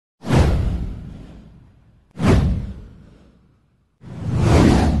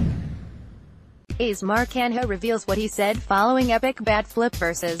A's Mark Canha reveals what he said following epic bat flip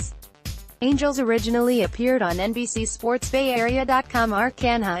versus Angels originally appeared on NBC Sports BayArea.com. Mark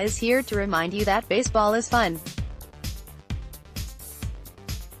Canha is here to remind you that baseball is fun.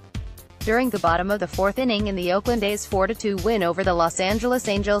 During the bottom of the fourth inning in the Oakland A's 4-2 win over the Los Angeles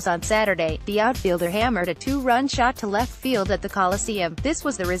Angels on Saturday, the outfielder hammered a two-run shot to left field at the Coliseum. This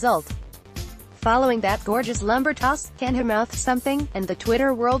was the result. Following that gorgeous lumber toss, Canha mouthed something, and the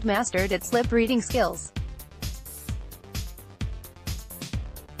Twitter world mastered its lip-reading skills.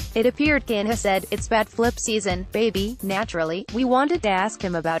 It appeared Canha said, "It's bat flip season, baby." Naturally, we wanted to ask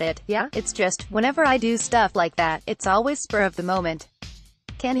him about it. "Yeah, it's just, whenever I do stuff like that, it's always spur of the moment."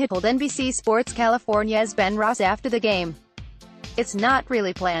 Canha told NBC Sports California's Ben Ross after the game, "It's not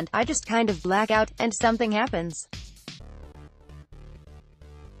really planned, I just kind of black out, and something happens.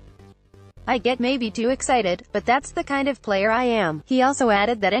 I get maybe too excited, but that's the kind of player I am." He also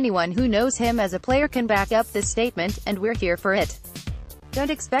added that anyone who knows him as a player can back up this statement, and we're here for it. Don't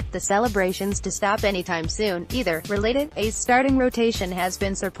expect the celebrations to stop anytime soon, either. Related, A's starting rotation has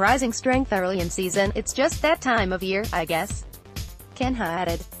been surprising strength early in season. "It's just that time of year, I guess." Canha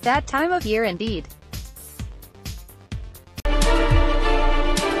added, "That time of year indeed.